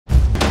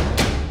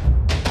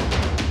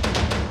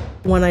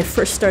When I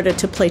first started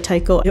to play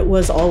taiko, it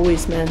was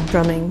always men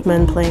drumming,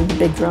 men playing the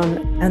big drum,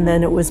 and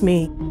then it was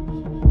me.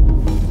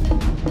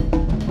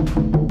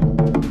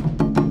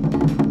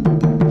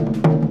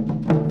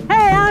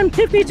 I'm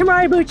Tiffany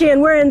Tamaribuchi,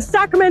 and we're in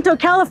Sacramento,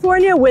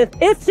 California with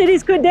If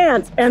Cities Could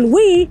Dance, and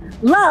we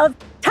love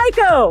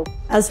taiko!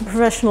 As a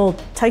professional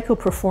taiko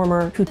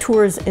performer who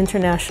tours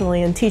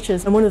internationally and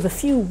teaches, I'm one of the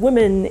few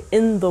women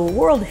in the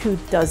world who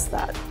does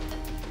that.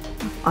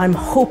 I'm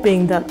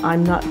hoping that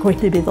I'm not going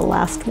to be the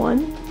last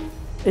one.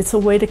 It's a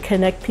way to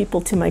connect people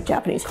to my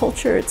Japanese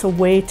culture. It's a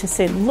way to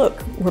say,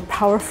 look, we're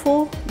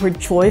powerful, we're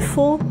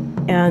joyful,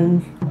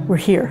 and we're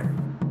here.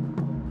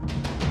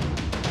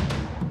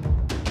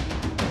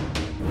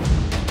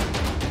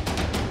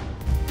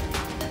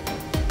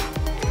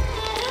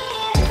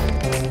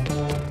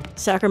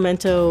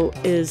 Sacramento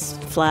is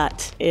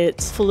flat.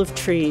 It's full of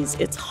trees.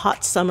 It's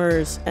hot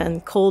summers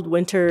and cold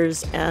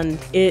winters, and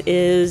it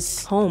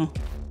is home.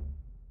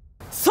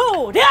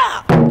 So,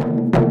 yeah!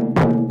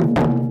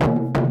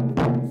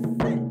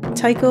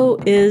 Taiko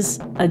is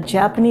a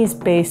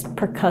Japanese-based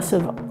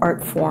percussive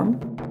art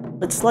form.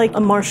 It's like a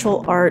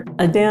martial art,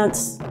 a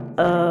dance,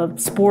 a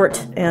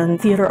sport, and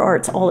theater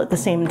arts all at the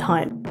same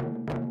time.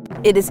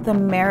 It is the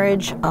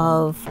marriage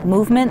of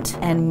movement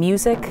and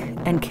music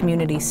and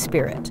community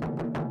spirit.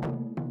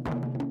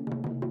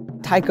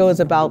 Taiko is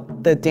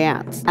about the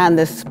dance and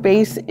the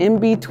space in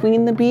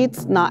between the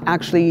beats, not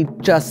actually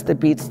just the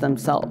beats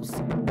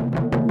themselves.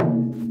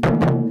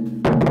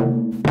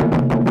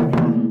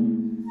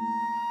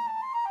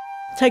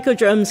 Taiko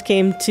drums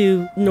came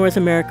to North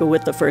America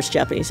with the first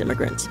Japanese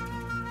immigrants.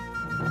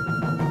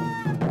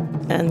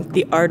 And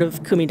the art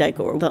of kumidaiko,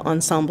 or the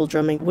ensemble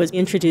drumming, was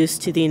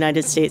introduced to the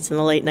United States in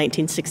the late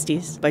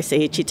 1960s by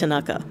Seiichi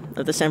Tanaka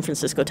of the San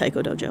Francisco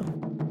Taiko Dojo.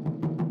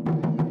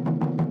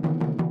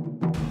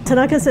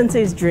 Tanaka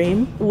Sensei's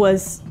dream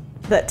was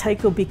that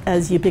taiko be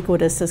as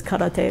ubiquitous as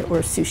karate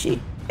or sushi.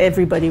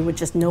 Everybody would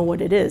just know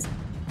what it is.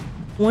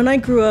 When I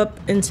grew up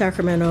in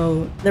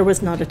Sacramento, there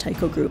was not a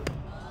taiko group.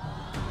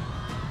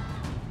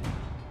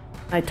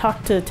 I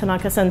talked to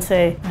Tanaka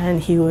Sensei,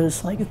 and he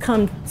was like, you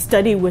come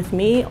study with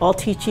me, I'll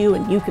teach you,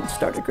 and you can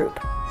start a group.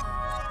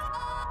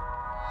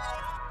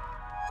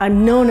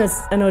 I'm known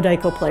as an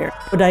odaiko player.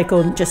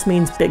 Odaiko just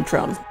means big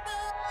drum.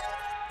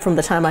 From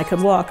the time I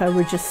could walk, I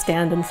would just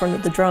stand in front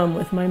of the drum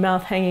with my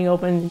mouth hanging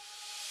open.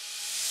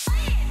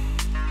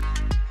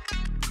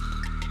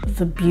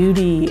 The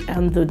beauty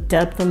and the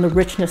depth and the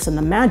richness and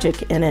the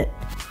magic in it,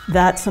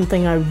 that's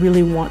something I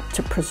really want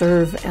to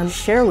preserve and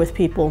share with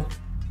people.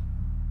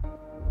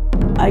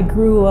 I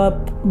grew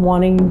up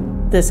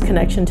wanting this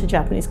connection to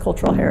Japanese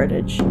cultural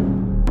heritage,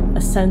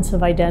 a sense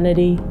of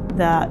identity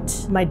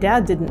that my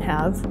dad didn't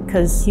have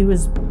because he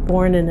was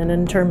born in an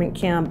internment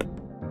camp.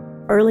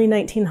 Early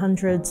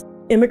 1900s,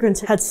 immigrants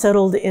had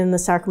settled in the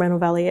Sacramento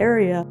Valley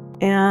area,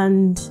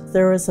 and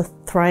there was a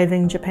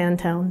thriving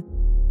Japantown.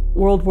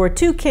 World War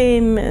II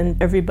came,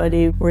 and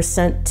everybody were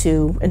sent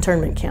to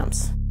internment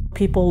camps.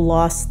 People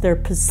lost their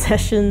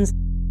possessions,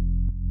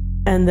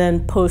 and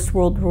then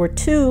post-World War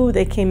II,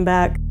 they came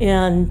back,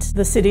 and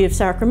the city of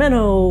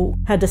Sacramento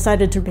had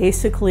decided to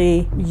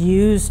basically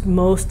use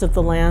most of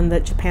the land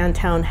that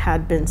Japantown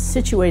had been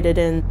situated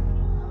in.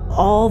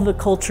 All the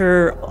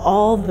culture,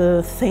 all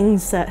the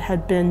things that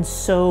had been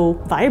so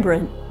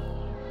vibrant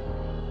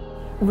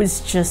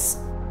was just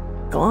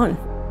gone.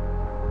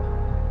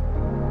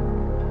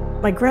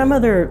 My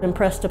grandmother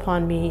impressed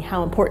upon me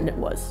how important it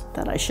was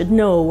that I should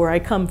know where I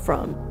come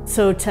from.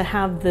 So to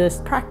have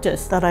this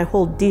practice that I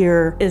hold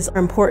dear is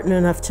important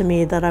enough to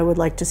me that I would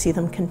like to see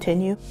them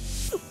continue.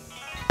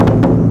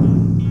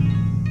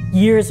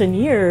 Years and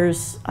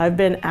years, I've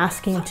been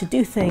asking to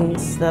do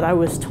things that I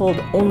was told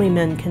only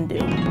men can do.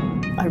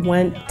 I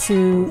went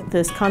to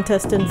this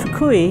contest in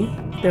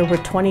Fukui. There were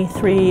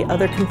 23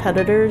 other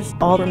competitors,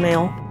 all were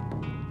male.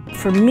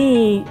 For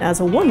me,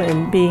 as a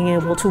woman, being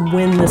able to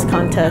win this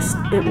contest,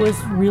 it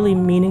was really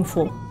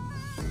meaningful.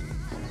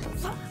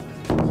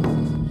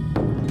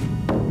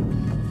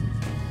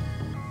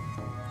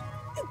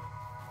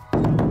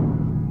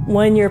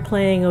 When you're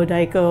playing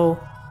odaiko,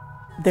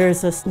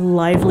 there's this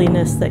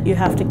liveliness that you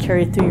have to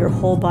carry through your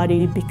whole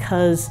body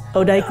because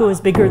odaiko is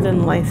bigger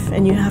than life,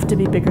 and you have to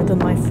be bigger than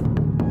life.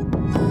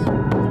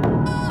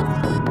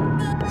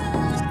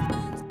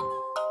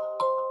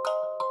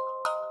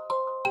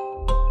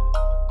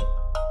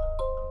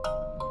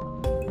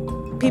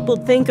 People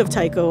think of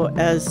taiko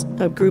as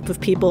a group of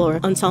people or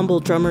ensemble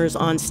drummers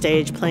on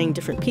stage playing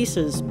different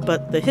pieces,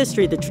 but the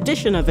history, the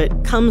tradition of it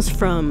comes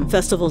from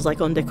festivals like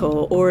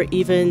Ondeko or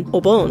even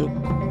Obon.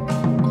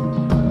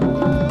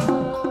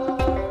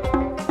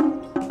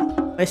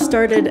 I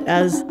started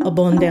as a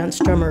Bon dance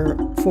drummer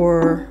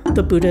for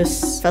the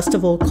Buddhist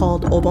festival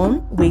called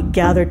Obon. We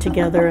gather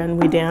together and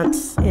we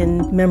dance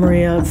in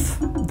memory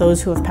of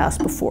those who have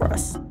passed before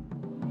us.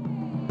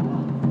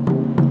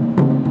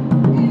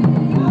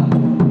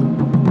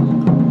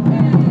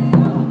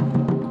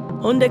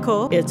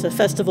 odaiko. It's a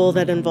festival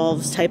that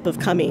involves type of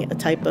kami, a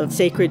type of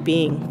sacred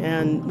being.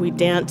 And we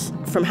dance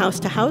from house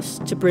to house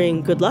to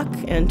bring good luck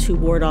and to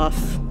ward off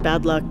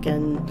bad luck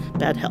and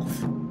bad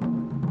health.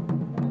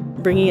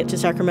 Bringing it to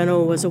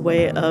Sacramento was a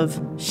way of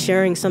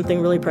sharing something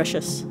really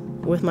precious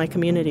with my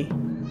community.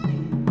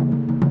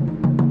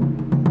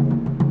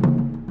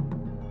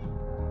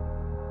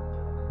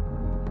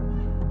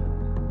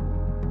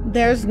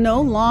 There's no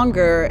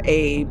longer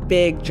a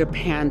big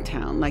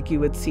Japantown like you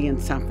would see in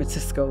San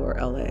Francisco or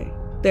LA.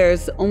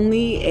 There's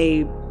only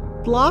a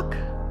block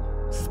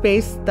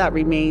space that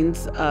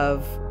remains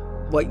of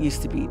what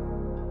used to be.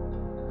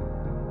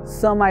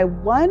 So my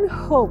one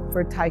hope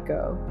for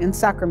Taiko in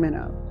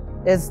Sacramento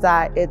is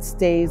that it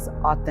stays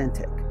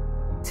authentic.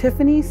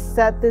 Tiffany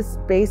set this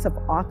base of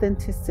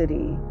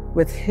authenticity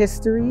with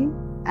history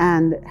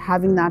and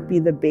having that be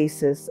the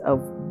basis of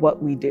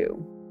what we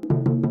do.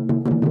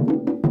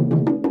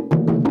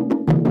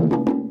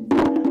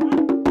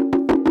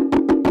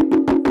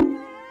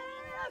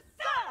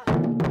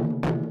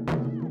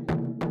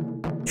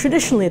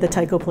 Traditionally, the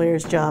taiko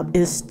player's job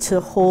is to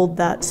hold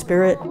that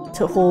spirit,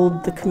 to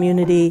hold the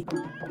community.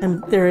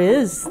 And there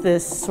is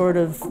this sort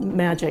of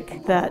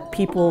magic that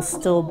people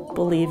still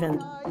believe in.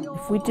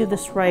 If we do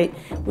this right,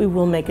 we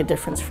will make a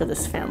difference for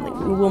this family.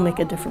 We will make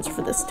a difference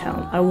for this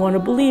town. I want to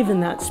believe in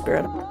that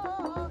spirit.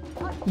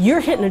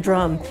 You're hitting a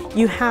drum.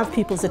 You have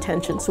people's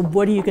attention. So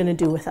what are you going to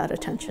do with that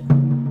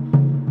attention?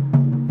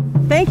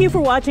 Thank you for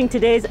watching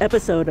today's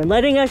episode and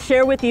letting us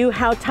share with you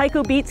how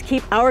taiko beats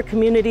keep our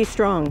community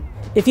strong.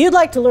 If you'd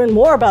like to learn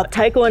more about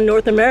taiko in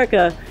North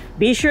America,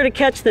 be sure to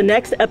catch the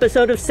next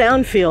episode of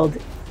Soundfield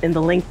in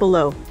the link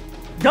below.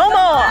 Domo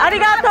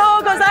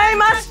arigatou